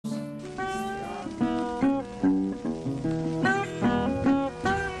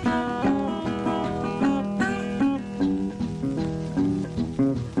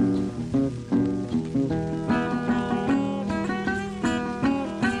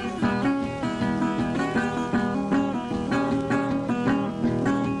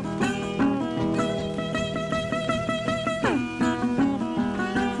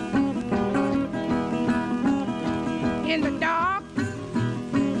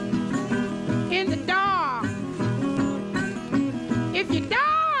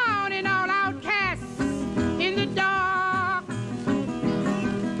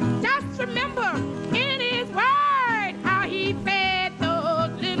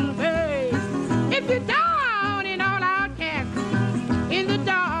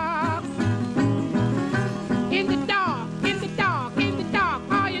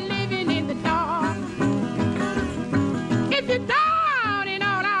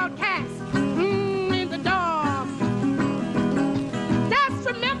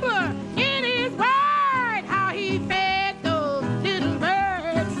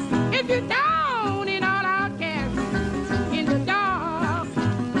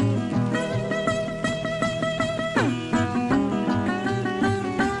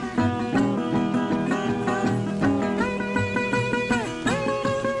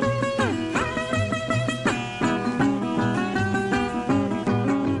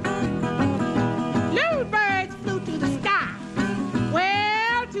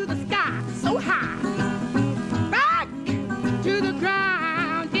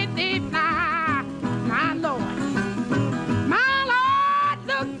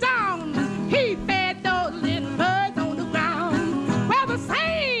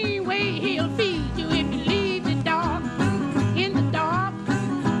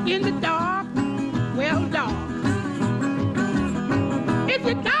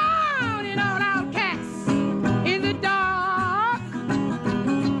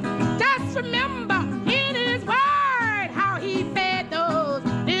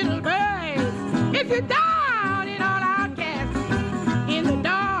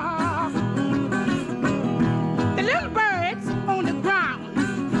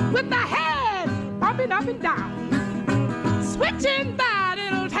watching by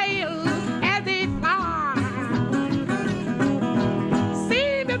little tails as they fly.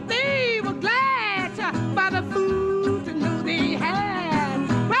 Seemed if they were glad by the food to know they had.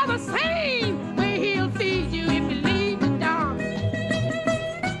 Well, the same way he'll feed you if you leave it dark.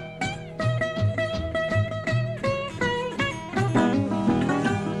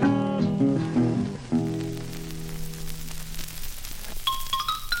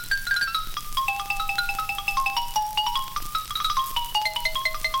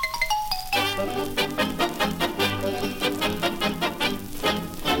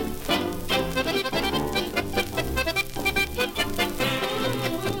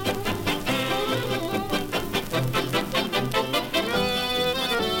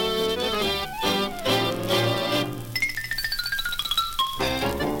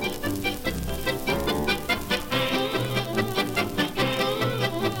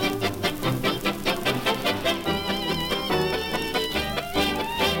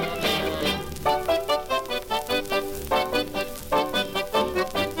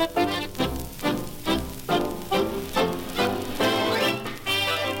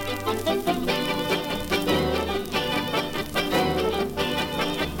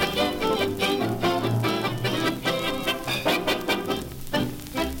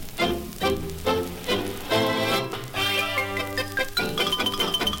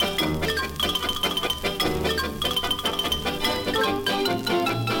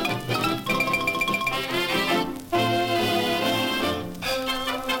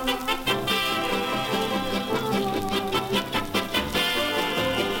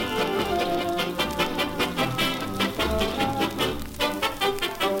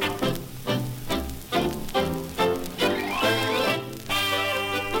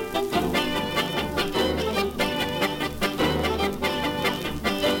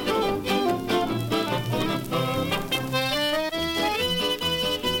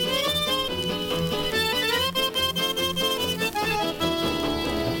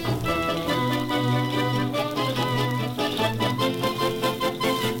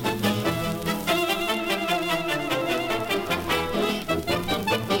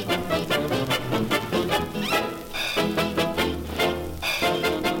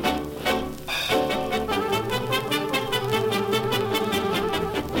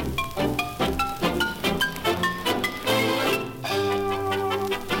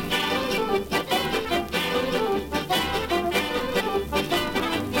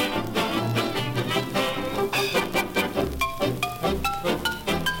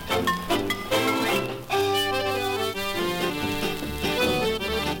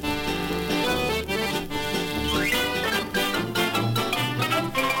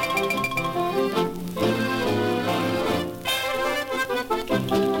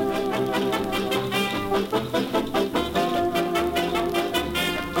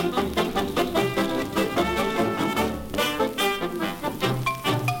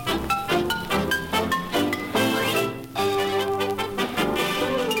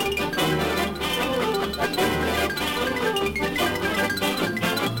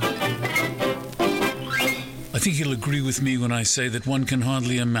 I think you'll agree with me when I say that one can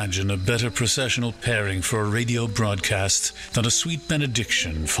hardly imagine a better processional pairing for a radio broadcast than a sweet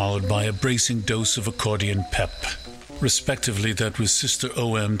benediction followed by a bracing dose of accordion pep. Respectively, that was Sister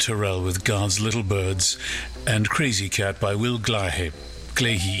O.M. Terrell with God's Little Birds and Crazy Cat by Will Glahe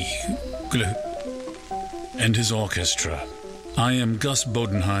and his orchestra. I am Gus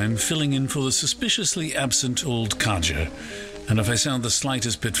Bodenheim, filling in for the suspiciously absent old codger, and if I sound the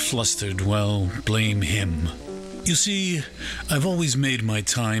slightest bit flustered, well, blame him. You see, I've always made my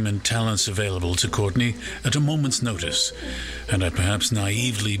time and talents available to Courtney at a moment's notice, and I perhaps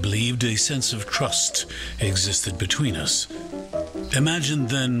naively believed a sense of trust existed between us. Imagine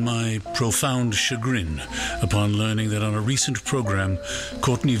then my profound chagrin upon learning that on a recent program,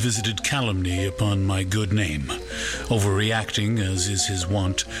 Courtney visited calumny upon my good name, overreacting, as is his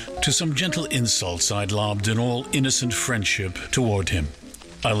wont, to some gentle insults I'd lobbed in all innocent friendship toward him.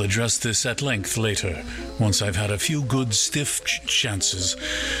 I'll address this at length later, once I've had a few good stiff chances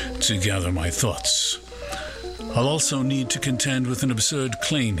to gather my thoughts. I'll also need to contend with an absurd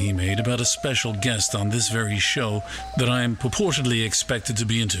claim he made about a special guest on this very show that I am purportedly expected to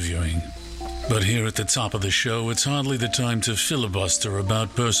be interviewing. But here at the top of the show, it's hardly the time to filibuster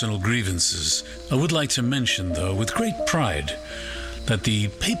about personal grievances. I would like to mention, though, with great pride, that the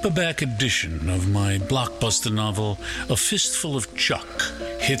paperback edition of my blockbuster novel, A Fistful of Chuck,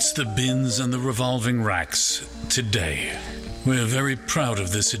 hits the bins and the revolving racks today. We're very proud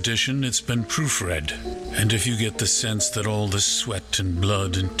of this edition. It's been proofread. And if you get the sense that all the sweat and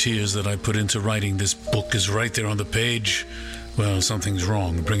blood and tears that I put into writing this book is right there on the page, well, something's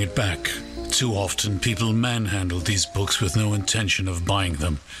wrong. Bring it back. Too often, people manhandle these books with no intention of buying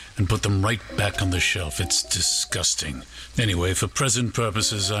them and put them right back on the shelf. It's disgusting. Anyway, for present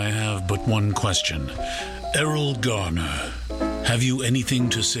purposes, I have but one question. Errol Garner, have you anything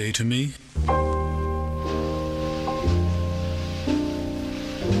to say to me?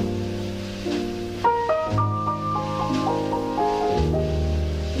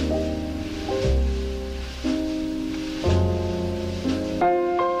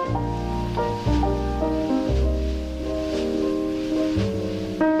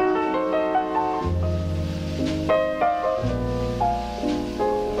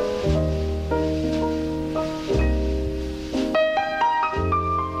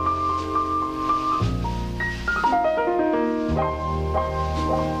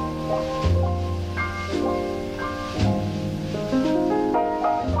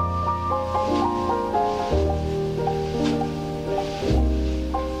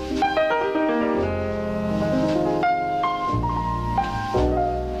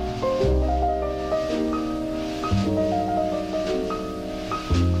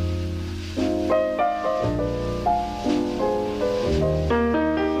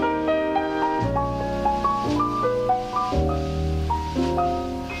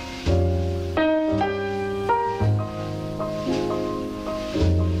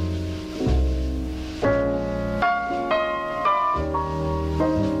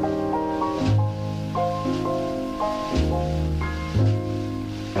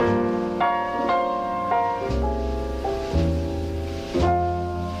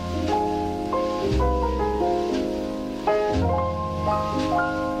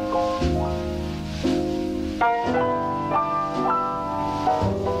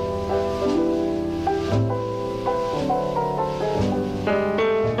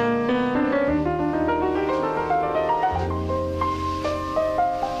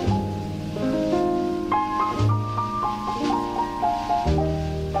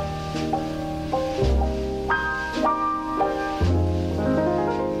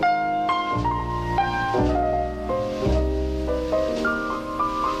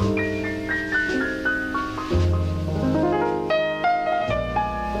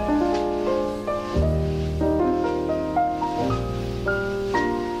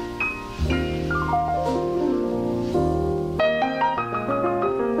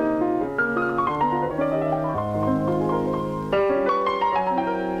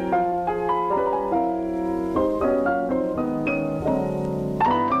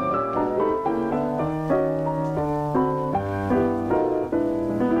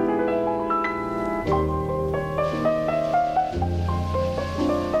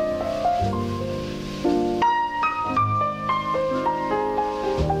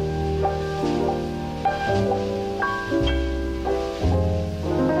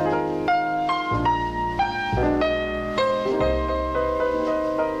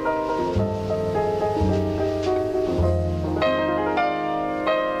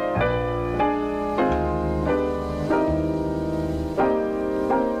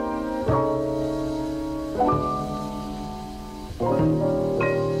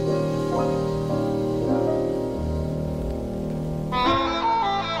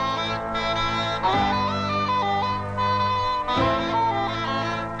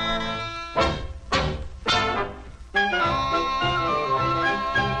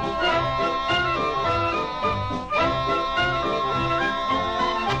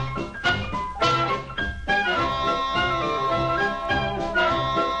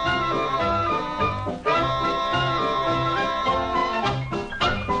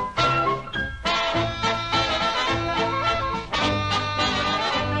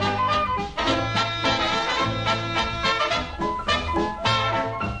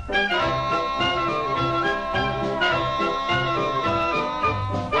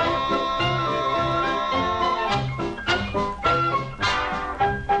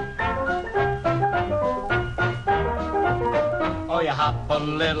 hop a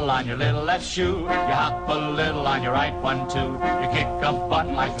little on your little left shoe. You hop a little on your right one too. You kick a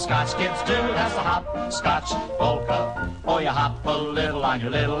button like the Scotch kids do. That's the hop-scotch polka. Oh, you hop a little on your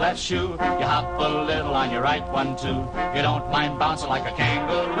little left shoe. You hop a little on your right one too. You don't mind bouncing like a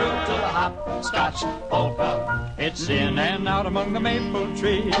kangaroo to the hop-scotch polka. It's in and out among the maple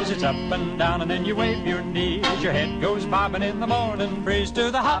trees. It's up and down and then you wave your knees. Your head goes bobbing in the morning breeze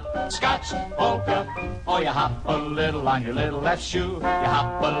to the hop-scotch polka. Oh, you hop a little on your little left shoe. You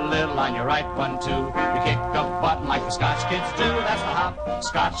hop a little on your right one too. You kick a button like the Scotch kids do. That's the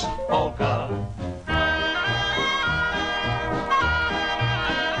hop-scotch polka.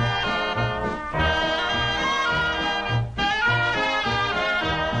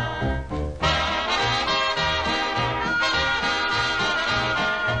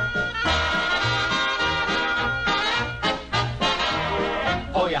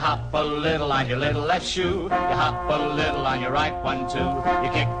 hop a little on your little left shoe. You hop a little on your right one too. You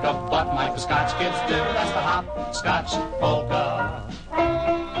kick a button like the Scotch kids do. That's the hopscotch polka.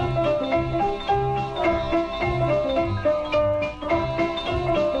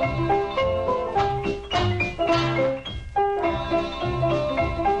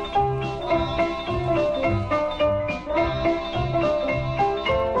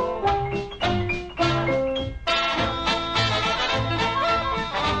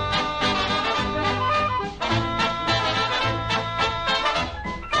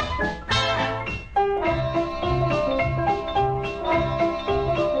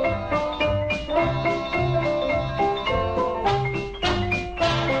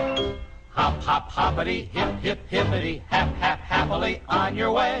 Hoppity, hip, hip, hippity, hap, hap, happily on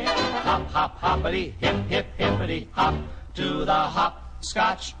your way. Hop, hop, hoppity, hip, hip, hippity, hop to the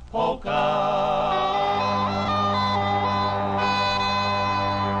hopscotch polka.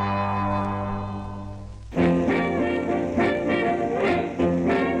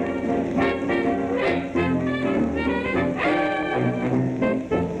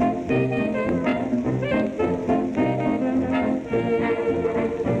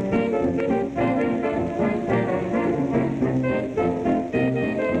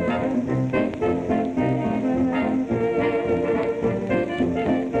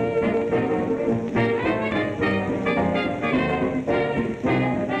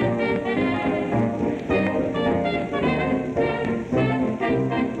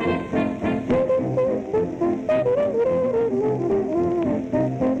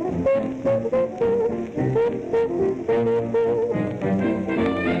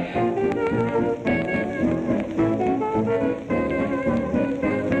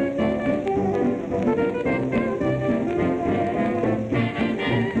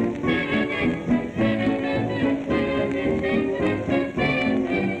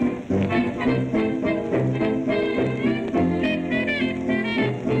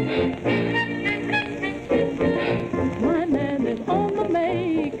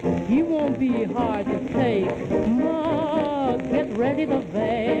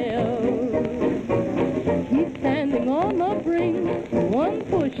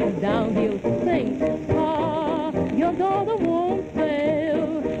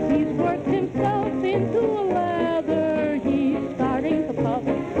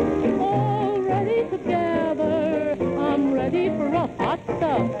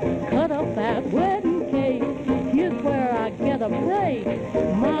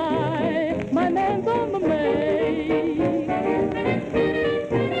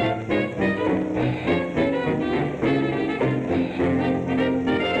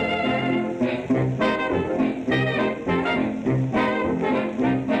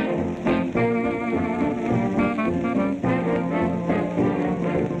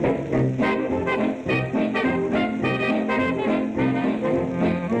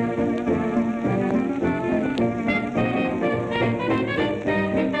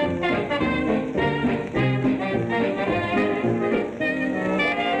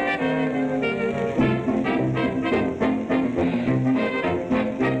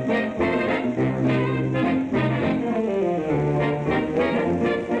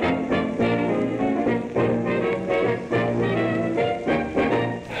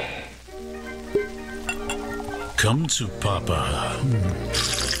 Come to Papa.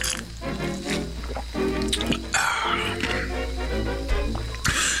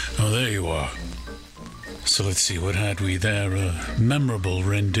 Oh, there you are. So let's see, what had we there? A memorable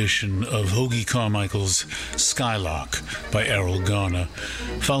rendition of Hoagy Carmichael's Skylark by Errol Garner,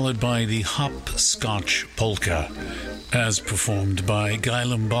 followed by the Hopscotch Polka, as performed by Guy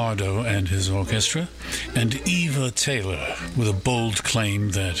Lombardo and his orchestra, and Eva Taylor with a bold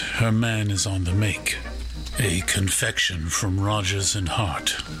claim that her man is on the make. A confection from Rogers and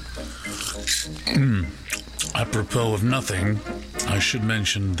Hart. Apropos of nothing, I should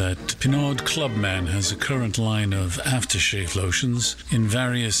mention that Pinard Clubman has a current line of aftershave lotions in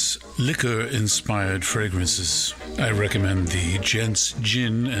various liquor-inspired fragrances. I recommend the Gents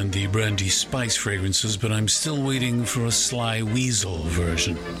Gin and the Brandy Spice fragrances, but I'm still waiting for a Sly Weasel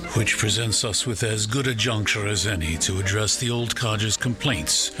version, which presents us with as good a juncture as any to address the old codger's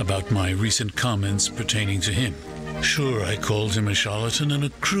complaints about my recent comments pertaining to him. Sure, I called him a charlatan, and a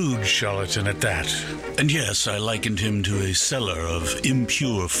crude charlatan at that. And yes, I likened him to a seller of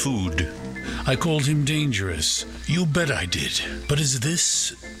impure food. I called him dangerous. You bet I did. But is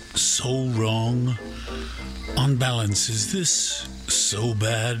this so wrong? On balance, is this so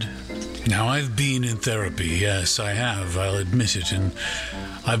bad? Now, I've been in therapy. Yes, I have. I'll admit it. And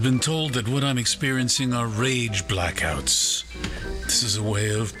I've been told that what I'm experiencing are rage blackouts. This is a way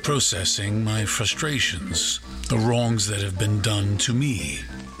of processing my frustrations, the wrongs that have been done to me,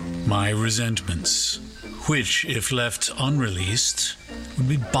 my resentments, which, if left unreleased, would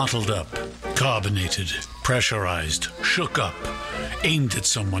be bottled up, carbonated, pressurized, shook up, aimed at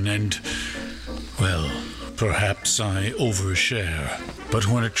someone, and, well, perhaps I overshare. But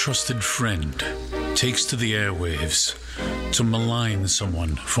when a trusted friend takes to the airwaves to malign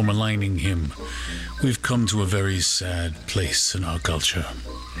someone for maligning him, we've come to a very sad place in our culture.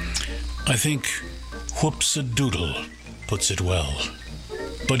 I think Whoops-a-Doodle puts it well.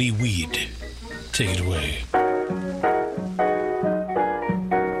 Buddy Weed, take it away.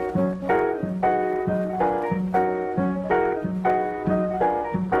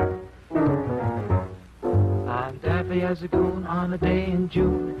 I'm daffy as a goon on a day in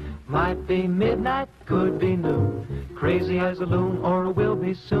June. Might be midnight, could be noon. Crazy as a loon, or will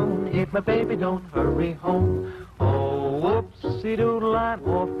be soon if my baby don't hurry home. Oh, whoopsie-doodle, I'm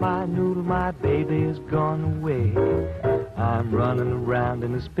off my noodle, my baby's gone away. I'm running around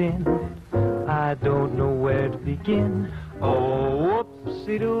in a spin, I don't know where to begin. Oh,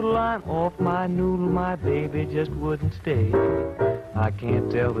 whoopsie-doodle, I'm off my noodle, my baby just wouldn't stay. I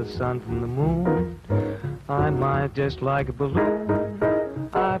can't tell the sun from the moon, I might just like a balloon.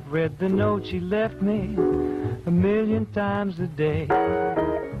 I've read the note she left me 1,000,000 times a day.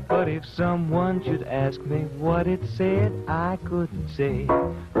 But if someone should ask me what it said, I couldn't say.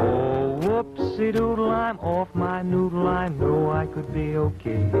 Oh, whoopsie-doodle, I'm off my noodle, I know I could be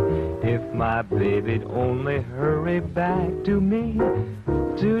okay if my baby'd only hurry back to me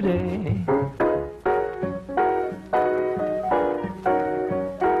today.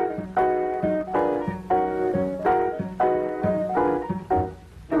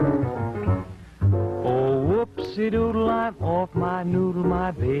 Whoopsie-doodle, I'm off my noodle,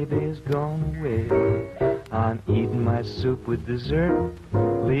 my baby's gone away. I'm eating my soup with dessert,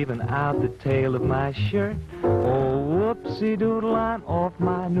 leaving out the tail of my shirt. Oh, whoopsie-doodle, I'm off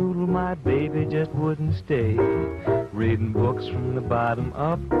my noodle, my baby just wouldn't stay. Reading books from the bottom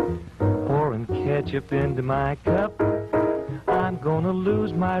up, pouring ketchup into my cup. I'm gonna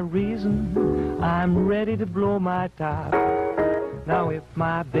lose my reason, I'm ready to blow my top. Now if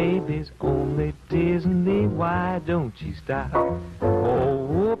my baby's only teasing me, why don't she stop? Oh,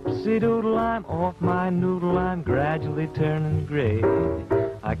 whoopsie-doodle, I'm off my noodle, I'm gradually turning gray.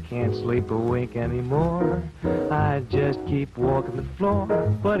 I can't sleep a wink anymore, I just keep walking the floor.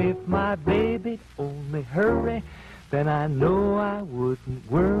 But if my baby'd only hurry, then I know I wouldn't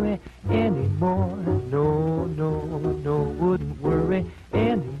worry anymore. No, no, no, wouldn't worry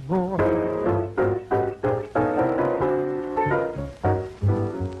anymore.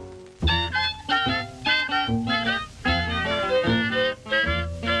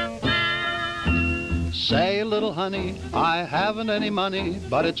 Say, little honey, I haven't any money,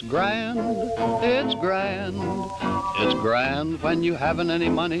 but it's grand, it's grand. It's grand when you haven't any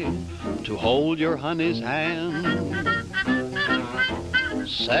money to hold your honey's hand.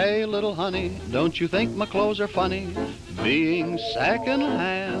 Say, little honey, don't you think my clothes are funny, being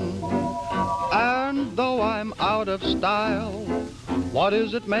second-hand? And though I'm out of style, what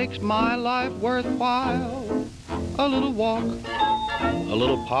is it makes my life worthwhile? A little walk, a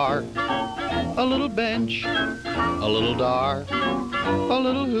little park, a little bench, a little dark, a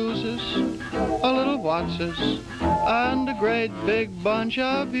little who'ses, a little whatses, and a great big bunch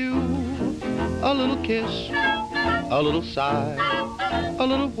of you. A little kiss, a little sigh, a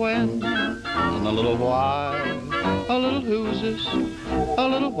little when, and a little why. A little who'ses, a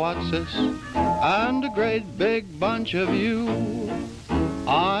little whatses, and a great big bunch of you.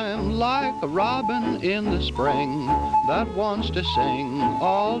 I'm like a robin in the spring that wants to sing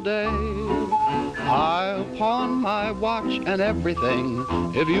all day. I'll pawn my watch and everything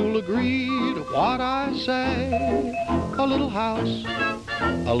if you'll agree to what I say. A little house,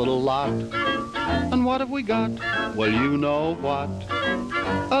 a little lot, and what have we got? Well, you know what.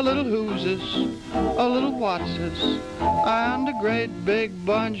 A little who'ses, a little whatses, and a great big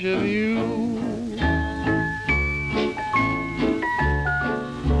bunch of you.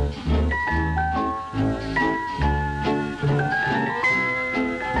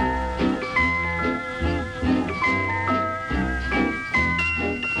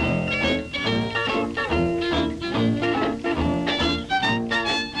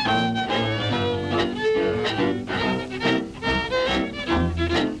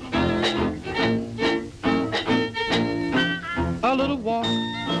 A little walk,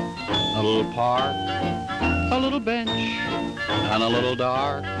 a little park, a little bench, and a little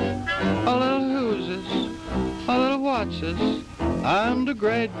dark, a little who'ses, a little whatses, and a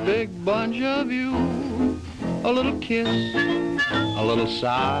great big bunch of you. a little kiss, a little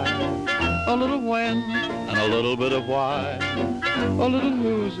sigh, a little when, and a little bit of why, a little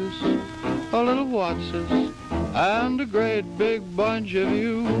who's this, a little what's this, and a great big bunch of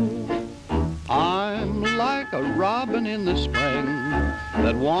you. I'm like a robin in the spring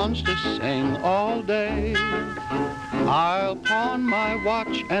that wants to sing all day. I'll pawn my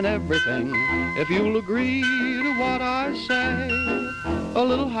watch and everything if you'll agree to what I say. A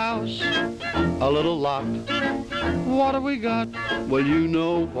little house, a little lot. What have we got? Well, you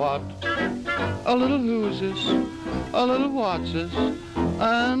know what. A little who's this, a little what's this,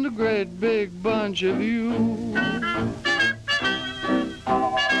 and a great big bunch of you.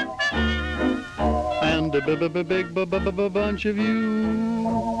 And a big bunch of you.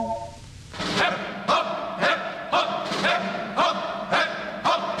 Hip hop, hip hop, hip hop, hip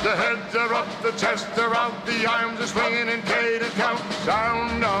hop. The heads are up, the chests are out, the arms are swinging in cadence count.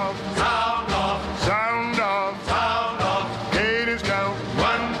 Sound off, sound off, sound off, sound off. Cadence count.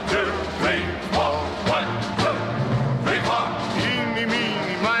 1, 2, 3, 4. 1, 2, 3, 4. Eeny,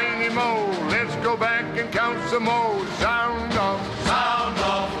 meeny, miny, mo. Let's go back and count some more. Sound off, sound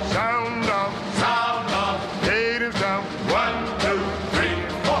off, sound off, sound off. Cadence count. 1, 2, 3,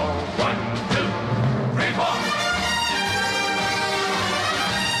 4. 1, 2, 3, 4.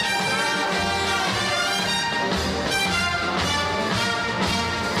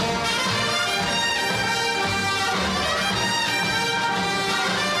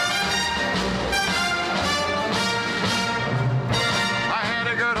 I had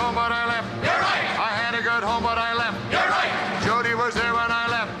a good home, but I left. You're right. I had a good home, but I left. You're right. Jody was there when I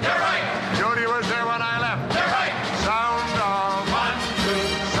left. You're right. Jody was there when I left. You're right. Sound off. 1, 2.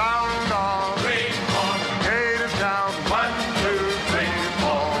 Sound off. 3, 4. Cadence count. 1, 2, 3,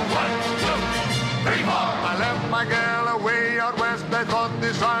 4. 1, 2, 3, 4. I left my gal away out west. I thought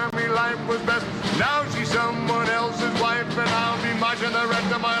this army life was best. Now she's someone else's wife, and I'll be marching the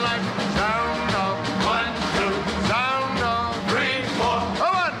rest of my life. Sound off. 1, 2. Sound off. 3, 4.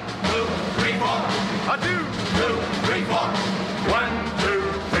 1, 2, 3, 4. 2, 2, 3, 4. 1, 2,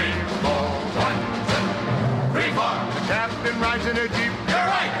 3, 4. 1, 2, 3, 4. The captain rides in a jeep. You're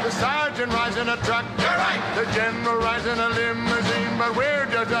right. The sergeant rides in a truck. You're right. The general rides in a limousine, but we're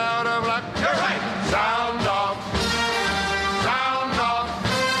just out of luck. You're right. Sound off. Sound off.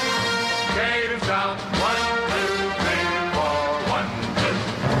 Cadence down. 1, 2, 3, 4. 1, 2,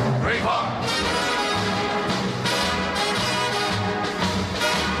 3, 4.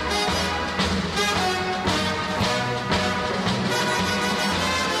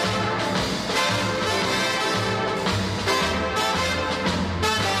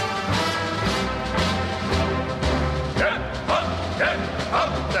 Hip, hop, hip, hop.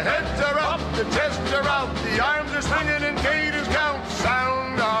 The heads are up, the chests are out,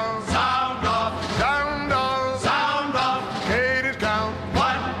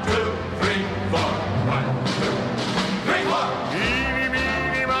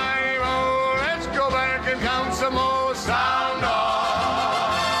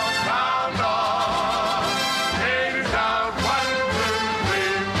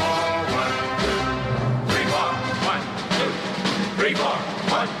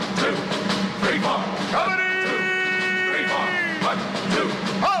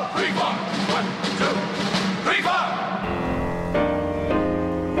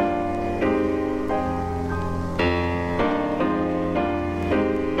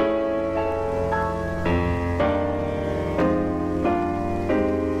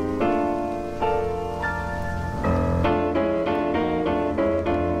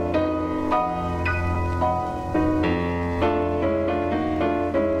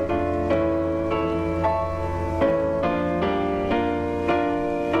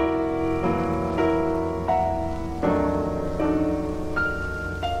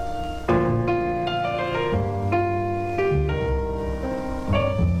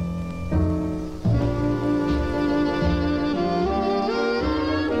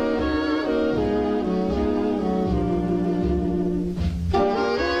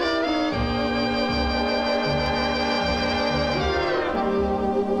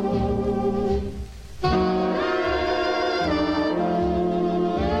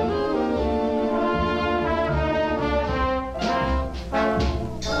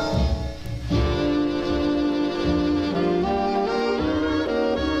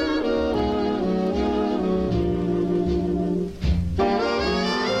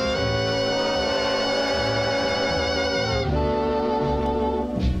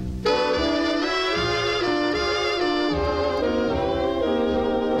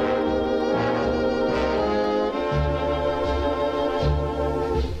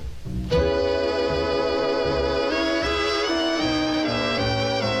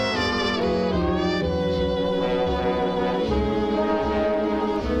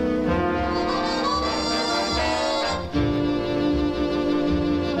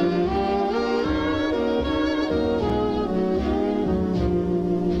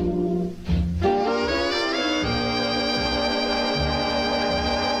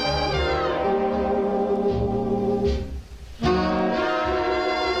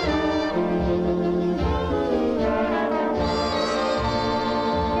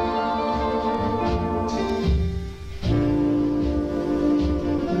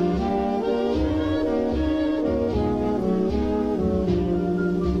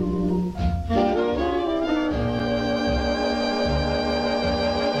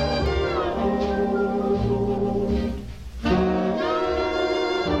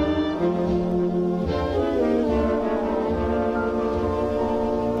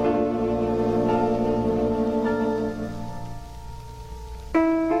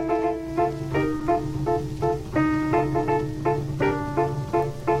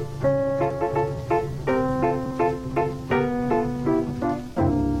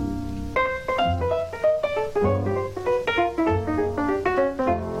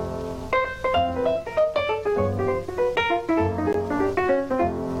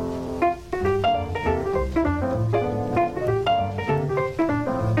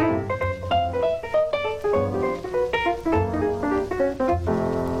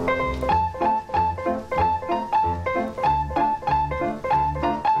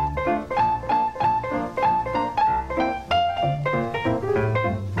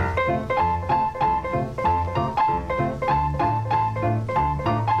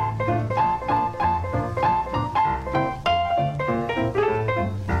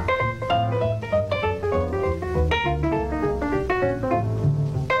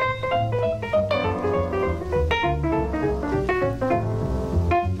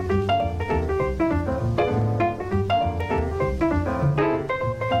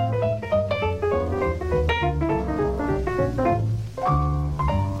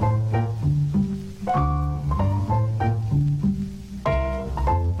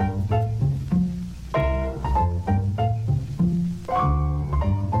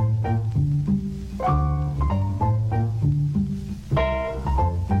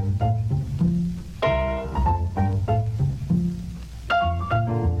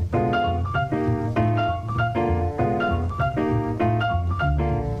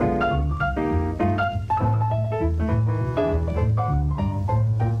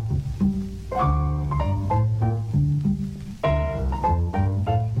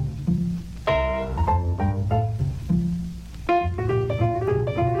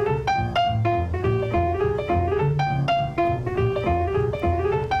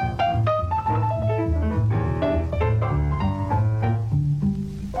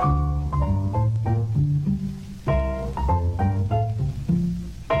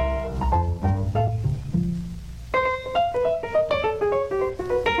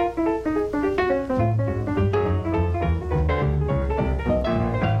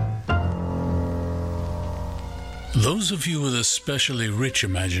 Those of you with especially rich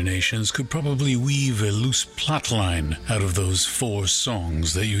imaginations could probably weave a loose plotline out of those 4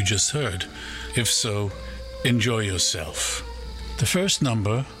 songs that you just heard. If so, enjoy yourself. The first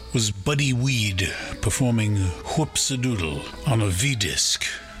number was Buddy Weed performing Whoops-a-Doodle on a V-disc.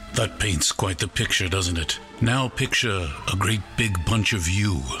 That paints quite the picture, doesn't it? Now picture a great big bunch of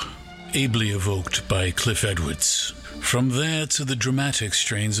you, ably evoked by Cliff Edwards. From there to the dramatic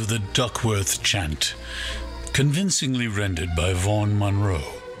strains of the Duckworth chant, convincingly rendered by Vaughn Monroe.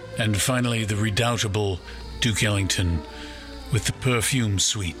 And finally, the redoubtable Duke Ellington with the Perfume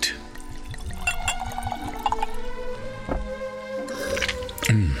Suite.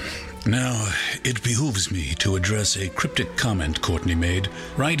 Now, it behooves me to address a cryptic comment Courtney made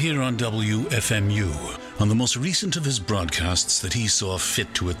right here on WFMU on the most recent of his broadcasts that he saw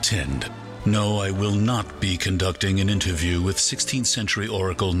fit to attend. No, I will not be conducting an interview with 16th century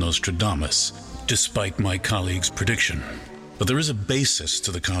oracle Nostradamus, despite my colleague's prediction. But there is a basis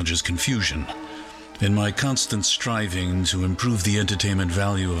to the Codger's confusion. In my constant striving to improve the entertainment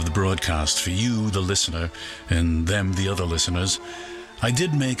value of the broadcast for you, the listener, and them, the other listeners, I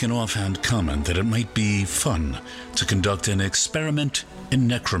did make an offhand comment that it might be fun to conduct an experiment in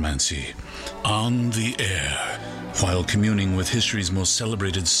necromancy on the air, while communing with history's most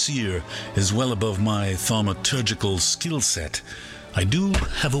celebrated seer is well above my thaumaturgical skill set. I do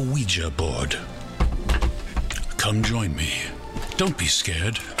have a Ouija board. Come join me. Don't be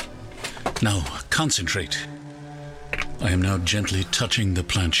scared. Now, concentrate. I am now gently touching the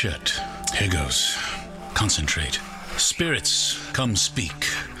planchette. Here goes. Concentrate. Spirits, come speak.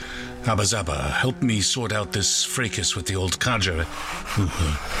 Abba Zaba, help me sort out this fracas with the old Codger.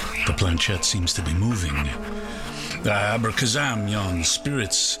 The planchette seems to be moving. Abracazam, yon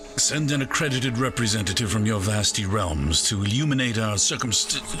spirits, send an accredited representative from your vasty realms to illuminate our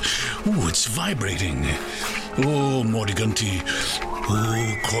it's vibrating. Oh, Mordigunti.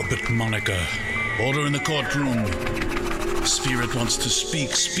 Oh, Corbett Monica. Order in the courtroom. Spirit wants to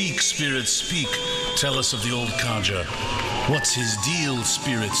speak. Speak, Spirit, speak. Tell us of the old Codger. What's his deal,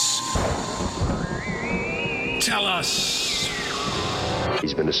 spirits? Tell us.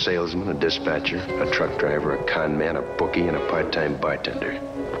 He's been a salesman, a dispatcher, a truck driver, a con man, a bookie, and a part-time bartender.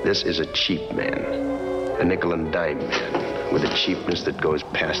 This is a cheap man, a nickel and dime man, with a cheapness that goes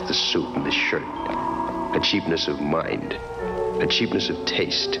past the suit and the shirt, a cheapness of mind, a cheapness of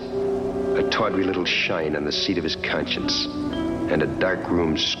taste, a tawdry little shine on the seat of his conscience, and a dark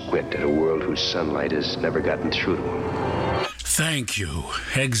room squint at a world whose sunlight has never gotten through to him. Thank you.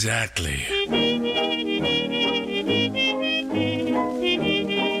 Exactly.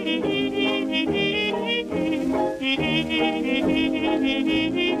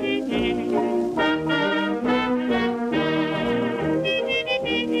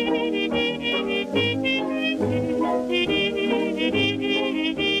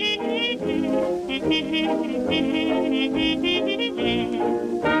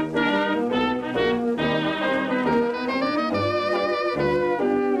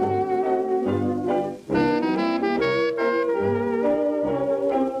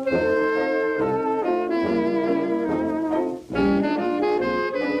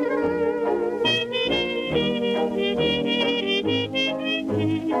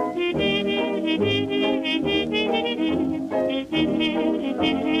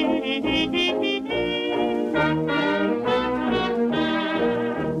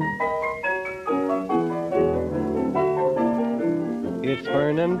 It's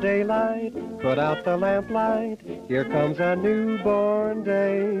burning daylight, put out the lamplight, here comes a newborn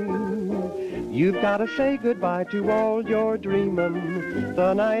day. You've got to say goodbye to all your dreaming,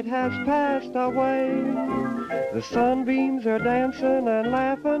 the night has passed away. The sunbeams are dancing and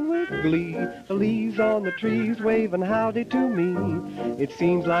laughing with glee, the leaves on the trees waving howdy to me. It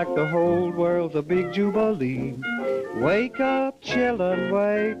seems like the whole world's a big jubilee. Wake up, children,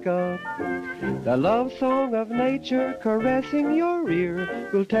 wake up. The love song of nature caressing your ear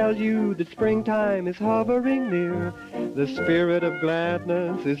will tell you that springtime is hovering near. The spirit of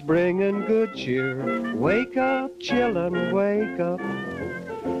gladness is bringing good cheer. Wake up, children, wake up.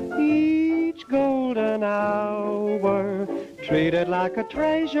 Each golden hour treated like a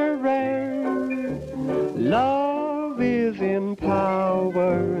treasure rare. Love is in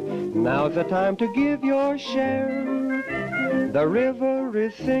power. Now's the time to give your share. The river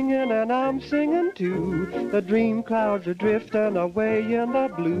is singing and I'm singing too. The dream clouds are drifting away in the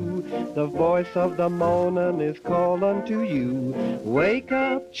blue. The voice of the morning is calling to you. Wake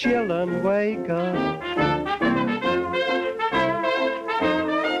up, chillin', wake up.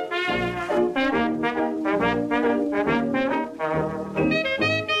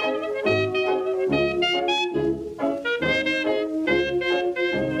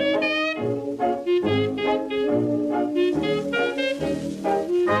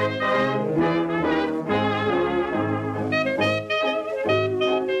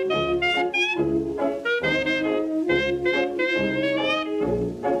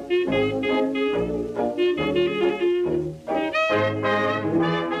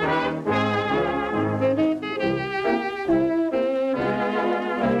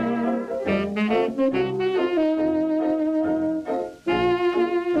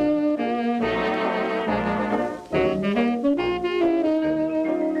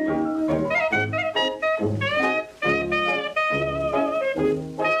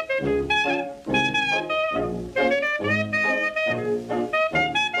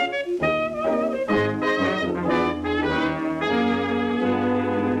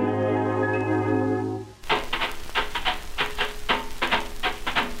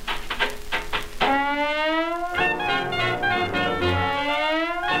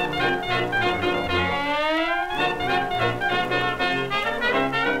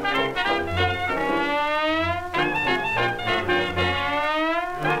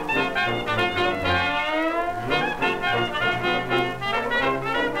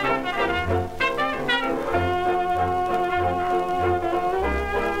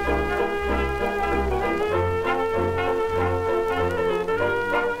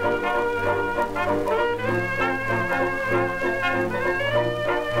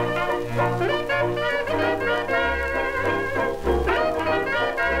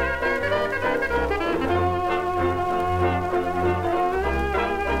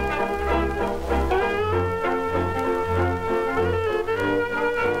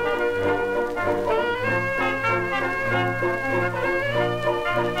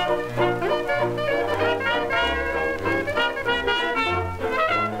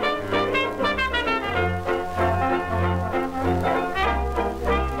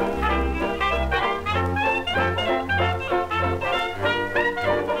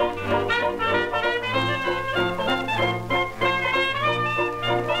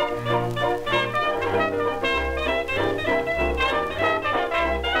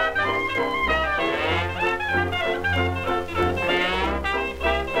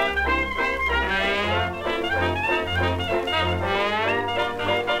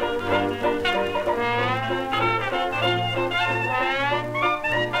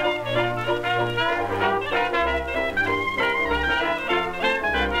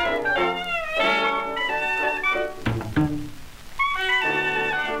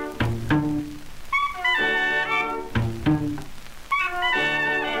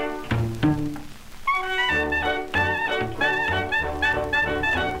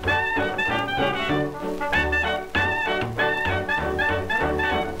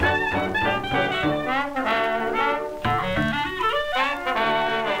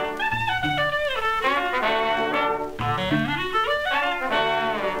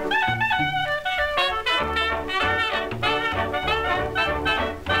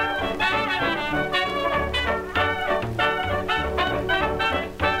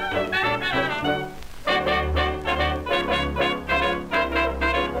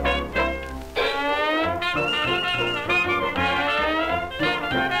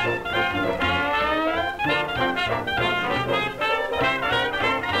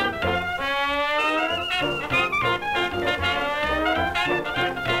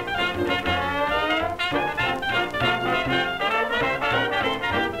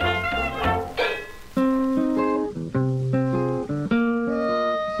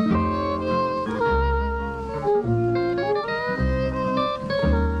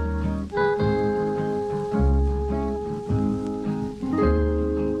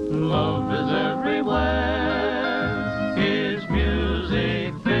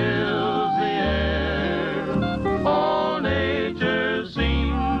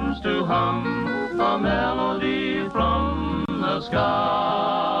 to hum a melody from the sky.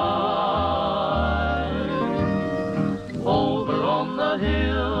 Over on the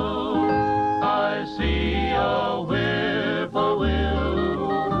hill I see a whippoorwill.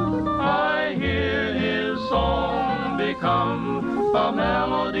 I hear his song become a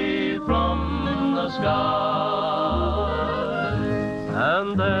melody from the sky.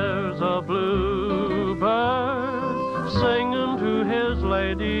 And there's a bluebird singing to his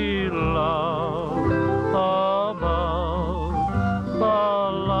lady love above,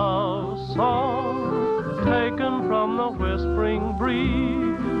 a love song taken from the whispering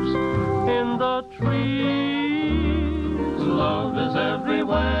breeze in the trees. Love is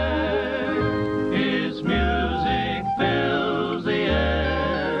everywhere, his music fills the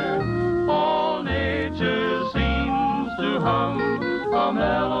air. All nature seems to hum a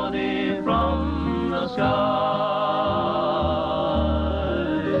melody from the sky.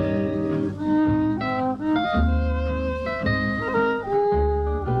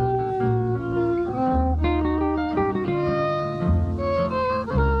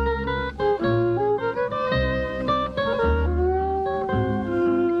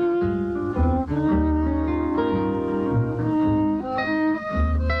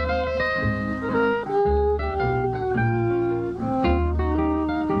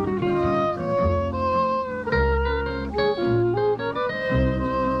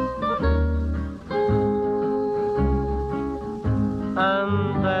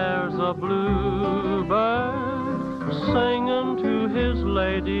 And there's a bluebird singing to his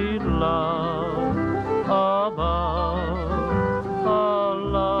lady love above, a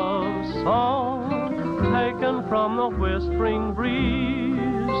love song taken from the whispering breeze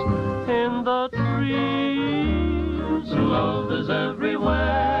in the trees. Love is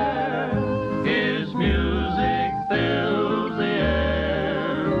everywhere, his music fills the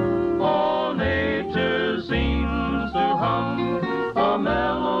air. All nature seems to hum a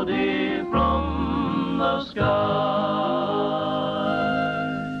melody from the sky.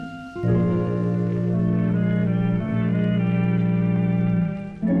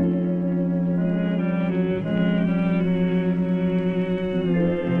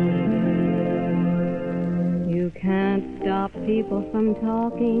 You can't stop people from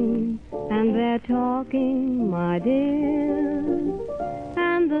talking, and they're talking, my dear.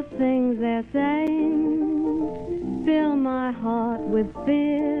 And the things they're saying fill my heart with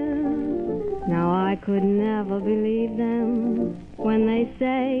fear. Now I could never believe them when they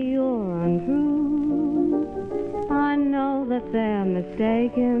say you're untrue. I know that they're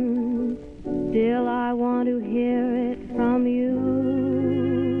mistaken, still I want to hear it from you.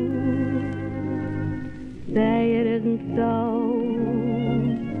 Say it isn't so,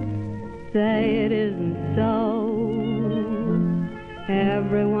 say it isn't so.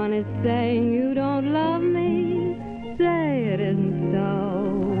 Everyone is saying you don't love me, say it isn't so.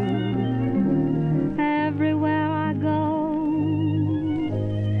 Everywhere I go,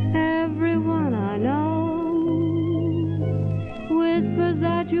 everyone I know whispers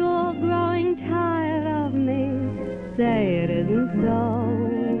that you're growing tired of me, say it isn't so.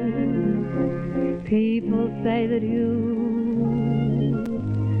 People say that you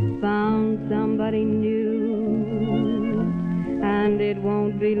found somebody new, and it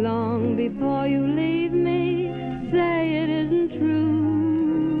won't be long before you leave me, say it isn't true.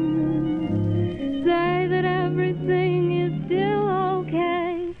 Say that everything is still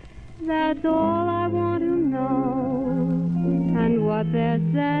okay, that's all I want to know. And what they're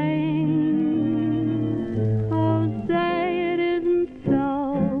saying, oh, say it isn't so.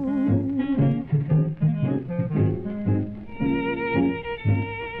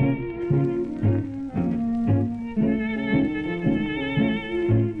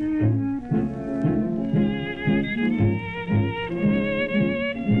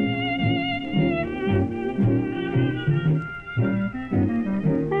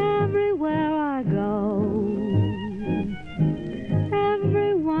 Everywhere I go,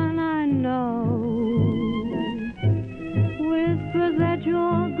 everyone I know whispers that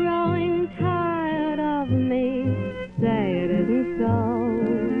you're growing tired of me, say it isn't so.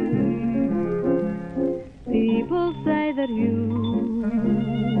 People say that you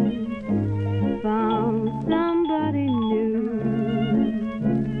found somebody new,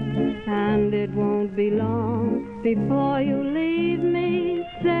 and it won't be long before you leave me,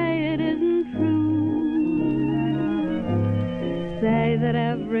 say it isn't true. Say that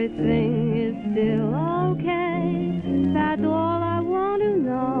everything is still okay, that's all I want to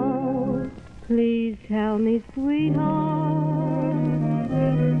know. Please tell me, sweetheart,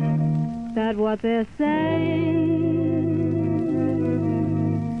 that what they're saying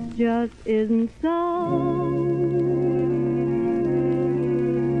just isn't so.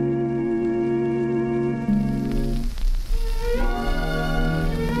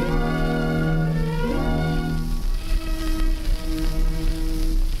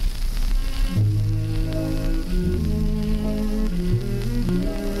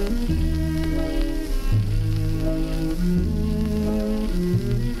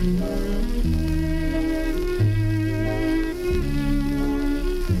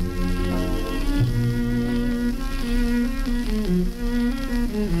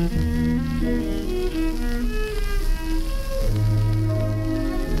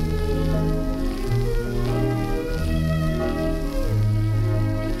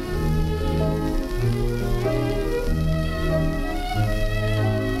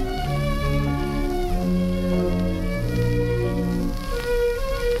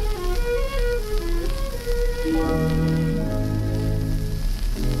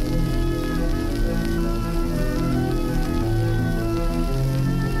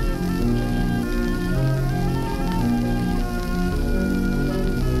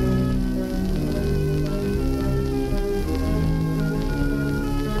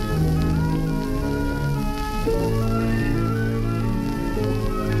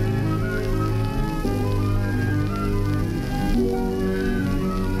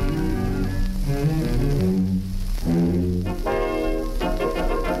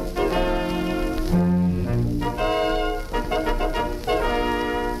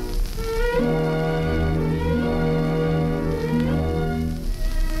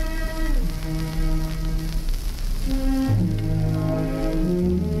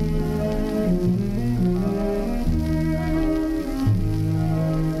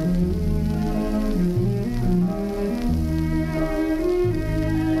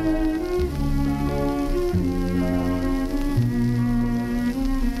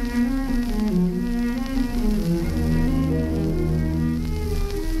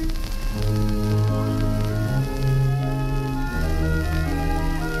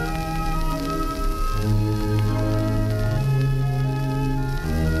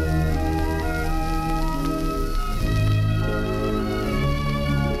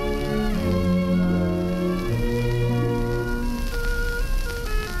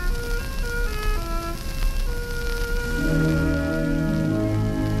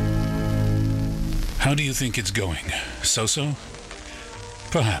 How do you think it's going? So-so?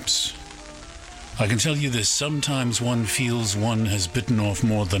 Perhaps. I can tell you this, sometimes one feels one has bitten off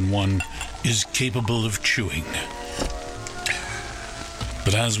more than one is capable of chewing.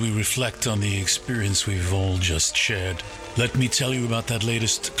 But as we reflect on the experience we've all just shared, let me tell you about that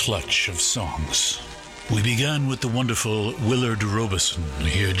latest clutch of songs. We began with the wonderful Willard Robeson,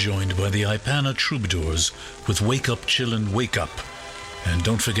 here joined by the Ipana Troubadours with Wake Up Chillin' Wake Up, and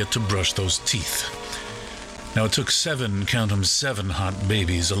don't forget to brush those teeth. Now it took 7 hot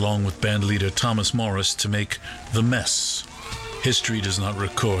babies along with bandleader Thomas Morris to make The Mess. History does not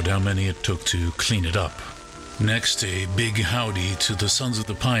record how many it took to clean it up. Next, a big howdy to the Sons of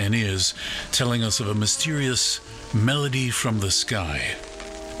the Pioneers, telling us of a mysterious melody from the sky.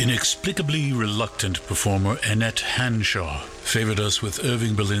 Inexplicably reluctant performer Annette Hanshaw favored us with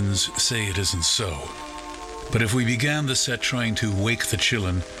Irving Berlin's Say It Isn't So. But if we began the set trying to wake the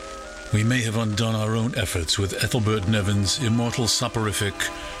chillin', we may have undone our own efforts with Ethelbert Nevin's immortal soporific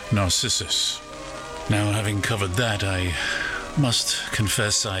Narcissus. Now, having covered that, I must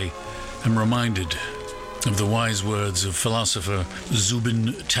confess I am reminded of the wise words of philosopher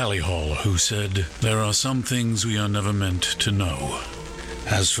Zubin Talihal, who said, "There are some things we are never meant to know."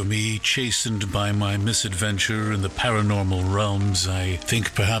 As for me, chastened by my misadventure in the paranormal realms, I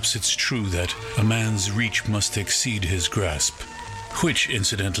think perhaps it's true that a man's reach must exceed his grasp, which,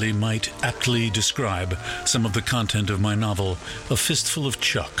 incidentally, might aptly describe some of the content of my novel, A Fistful of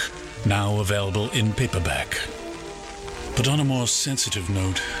Chuck, now available in paperback. But on a more sensitive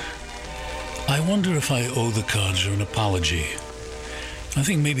note, I wonder if I owe the Codger an apology. I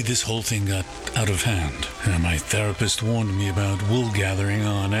think maybe this whole thing got out of hand, and my therapist warned me about wool gathering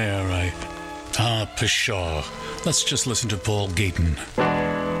on air. Pshaw. Let's just listen to Paul Gayton.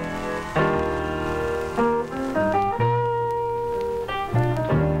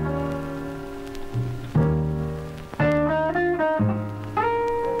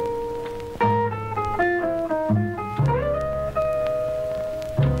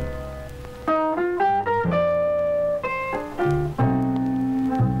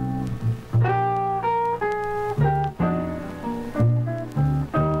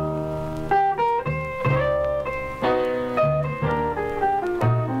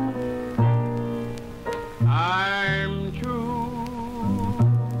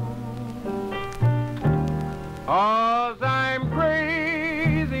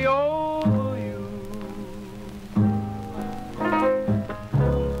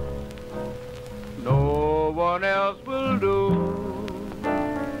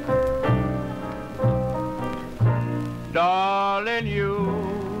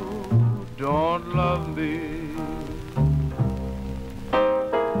 lovely.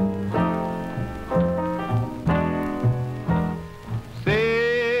 Said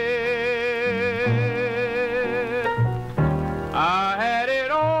I had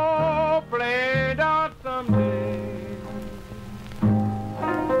it all played out someday.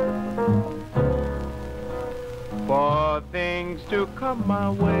 For things to come my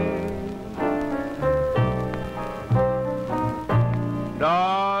way.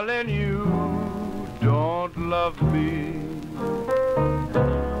 Darling, you don't love me.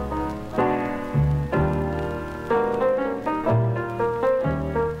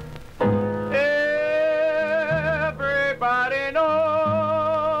 Everybody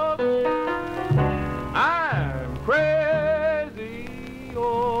knows I'm crazy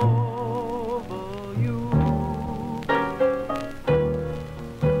over you.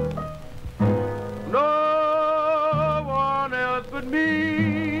 No one else but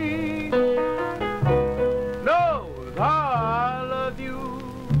me knows how I love you.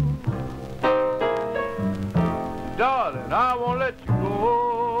 Darling, I won't let you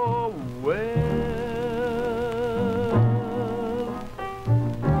go. Well,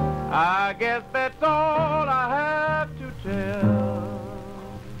 I guess that's all I have to tell.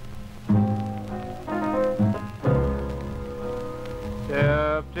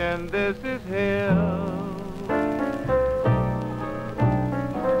 Captain, this is hell.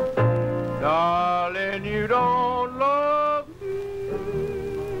 Darling, you don't love me.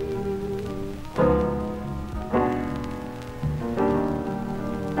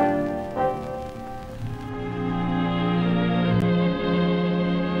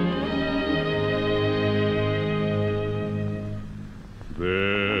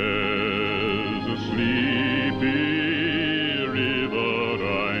 There's a sleepy river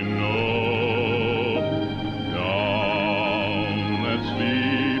I know. Down that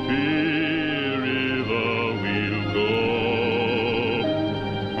sleepy river we'll go.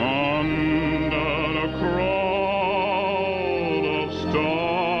 Under the crowd of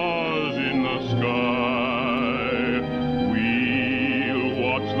stars in the sky, we'll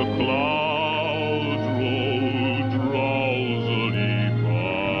watch the clouds roll drowsily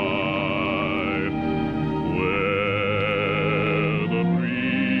by, where the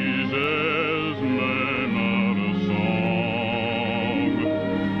breezes murmur a song,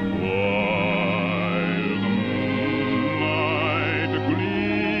 while the moonlight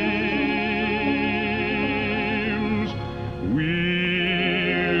gleams.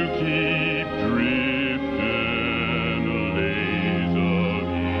 We'll keep drifting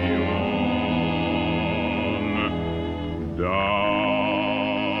lazily on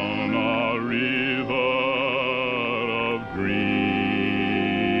down a river of dreams,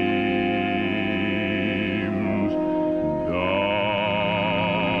 down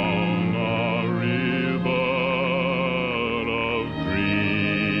a river of dreams.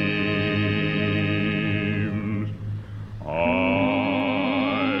 I'll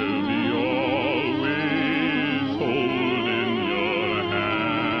be always holding your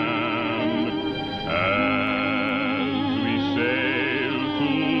hand as we sail to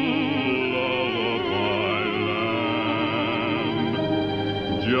Lullaby Land.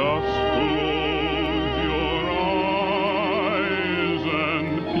 Just close your eyes and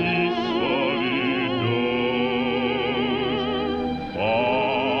peacefully doze.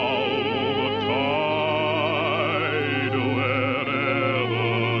 Follow the tide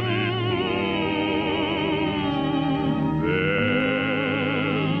wherever it flows.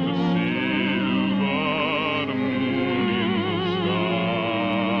 There's a silver moon in the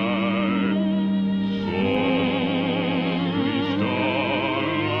sky. Softly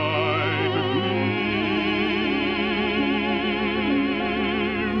starlight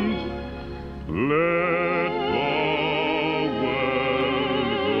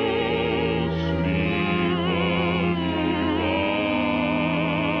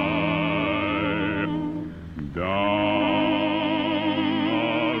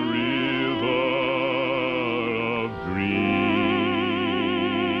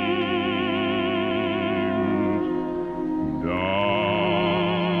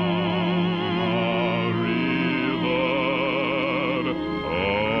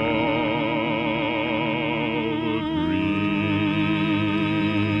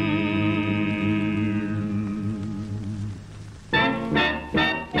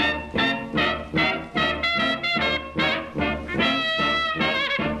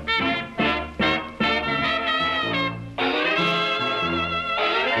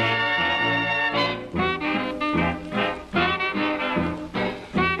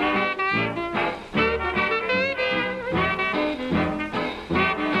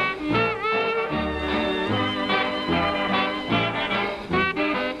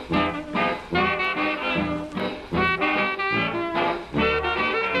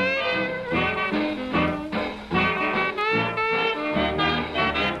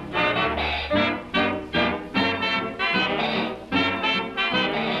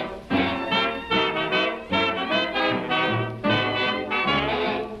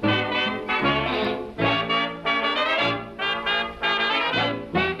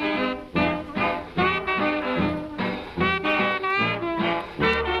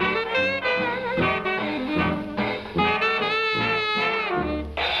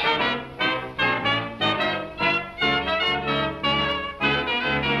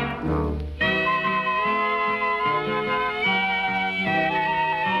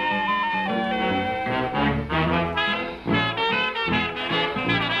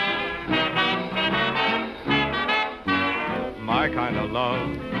kind of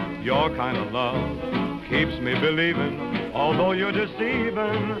love, your kind of love keeps me believing, although you're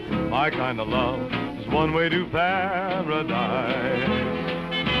deceiving. My kind of love is one way to paradise.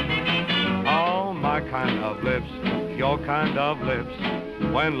 Oh, my kind of lips, your kind of lips,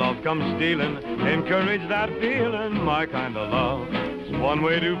 when love comes stealing, encourage that feeling. My kind of love is one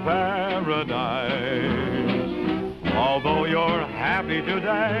way to paradise. Although you're happy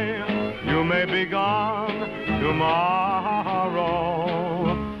today, you may be gone tomorrow.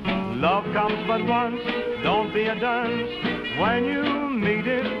 Love comes but once, don't be a dunce. When you meet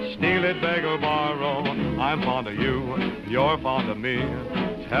it, steal it, beg or borrow. I'm fond of you, you're fond of me.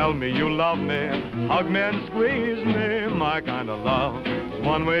 Tell me you love me, hug me and squeeze me. My kind of love is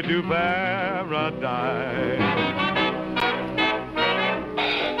one way to paradise.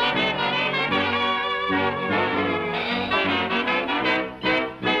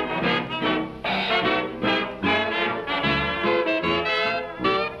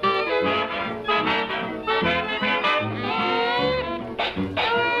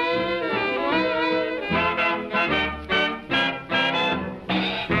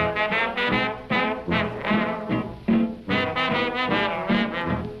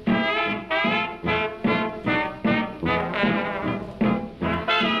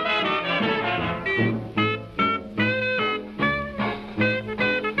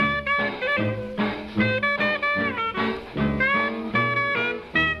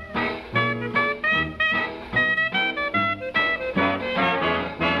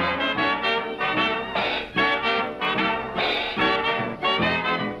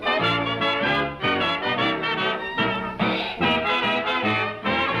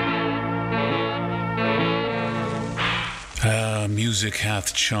 Music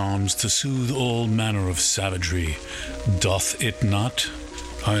hath charms to soothe all manner of savagery. Doth it not?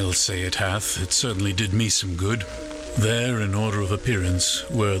 I'll say it hath. It certainly did me some good. There, in order of appearance,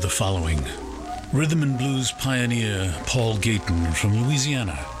 were the following. Rhythm and blues pioneer Paul Gayton from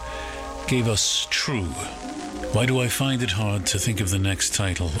Louisiana gave us True. Why do I find it hard to think of the next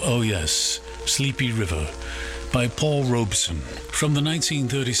title? Oh yes, Sleepy River by Paul Robeson from the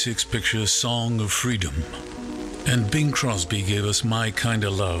 1936 picture Song of Freedom. And Bing Crosby gave us My Kinda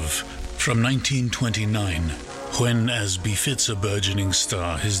Love from 1929, when, as befits a burgeoning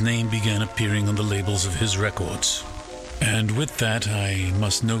star, his name began appearing on the labels of his records. And with that, I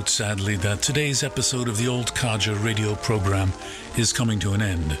must note sadly that today's episode of the Old Codger radio program is coming to an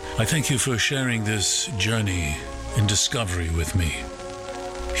end. I thank you for sharing this journey in discovery with me.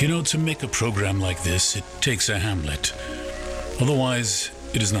 You know, to make a program like this, it takes a Hamlet. Otherwise,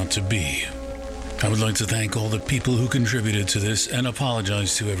 it is not to be. I would like to thank all the people who contributed to this and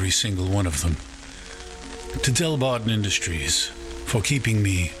apologize to every single one of them. To Del Barton Industries for keeping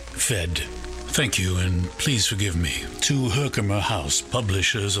me fed. Thank you, and please forgive me. To Herkimer House,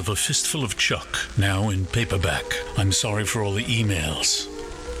 publishers of A Fistful of Chuck, now in paperback. I'm sorry for all the emails.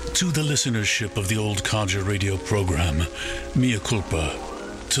 To the listenership of the Old Codger radio program, mea culpa.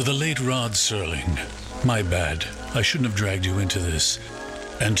 To the late Rod Serling, my bad. I shouldn't have dragged you into this.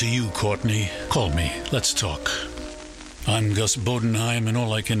 And to you, Courtney, call me. Let's talk. I'm Gus Bodenheim, and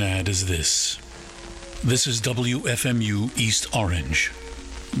all I can add is this. This is WFMU East Orange,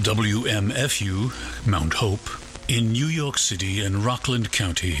 WMFU Mount Hope, in New York City and Rockland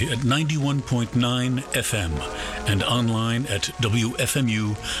County at 91.9 FM and online at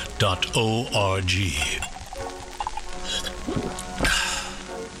WFMU.org.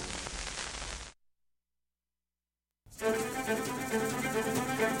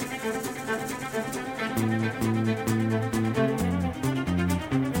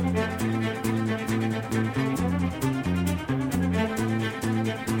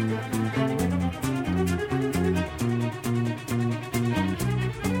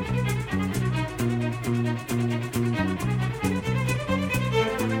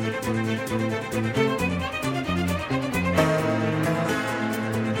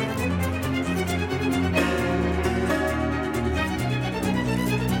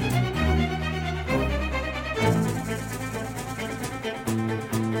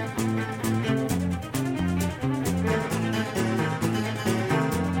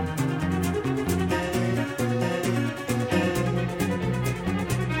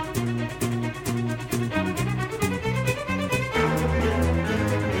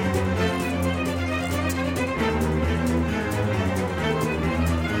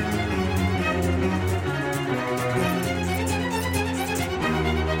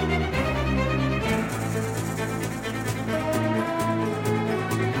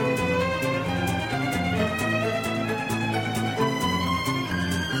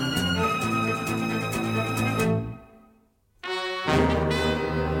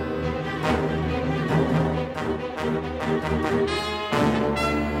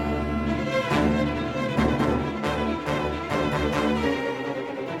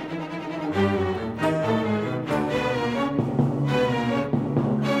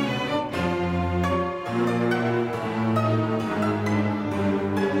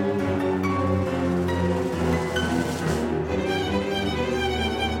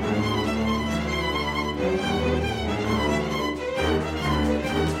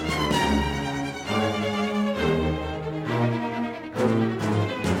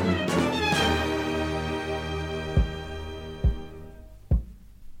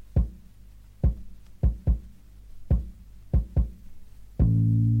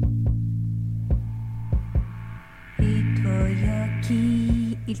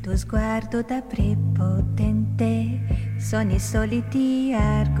 tuo sguardo da prepotente sono i soliti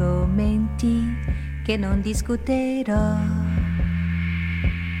argomenti che non discuterò.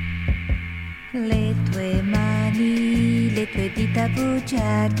 Le tue mani, le tue dita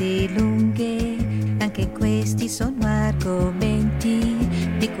bugiarde lunghe, anche questi sono argomenti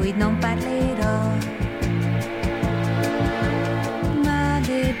di cui non parlerò. Ma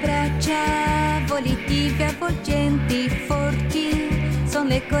le braccia volitive, avvolgenti, forti, sono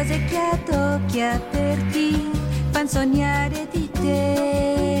le cose che ad occhi aperti fan sognare di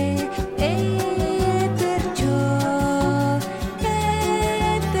te. E perciò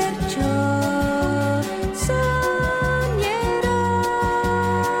sognerò.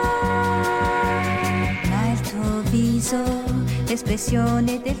 Ma il tuo viso,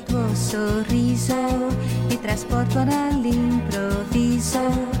 l'espressione del tuo sorriso mi trasportano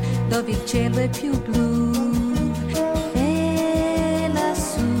all'improvviso dove il cielo è più blu.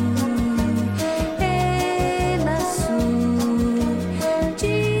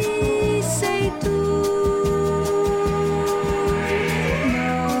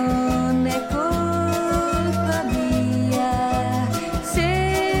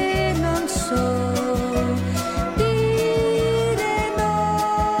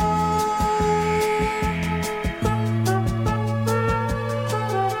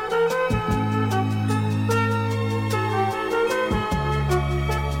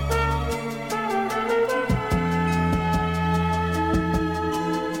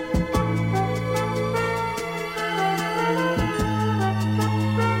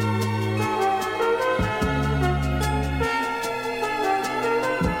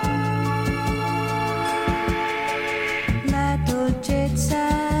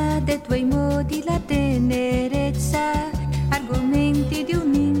 Tuoi modi, la tenerezza, argomenti di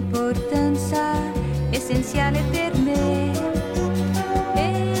un'importanza essenziale per me.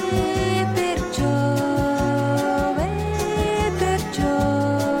 E perciò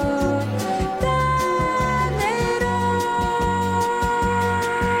t'amerò.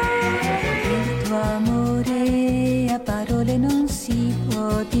 Il tuo amore a parole non si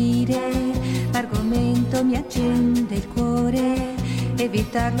può dire, l'argomento mi accende il cuore,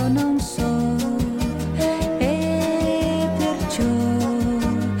 evitarlo non so. E perciò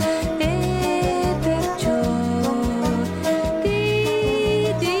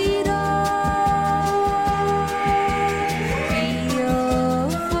ti dirò, io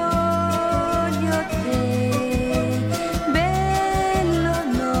voglio te, bello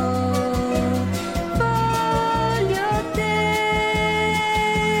no, voglio te.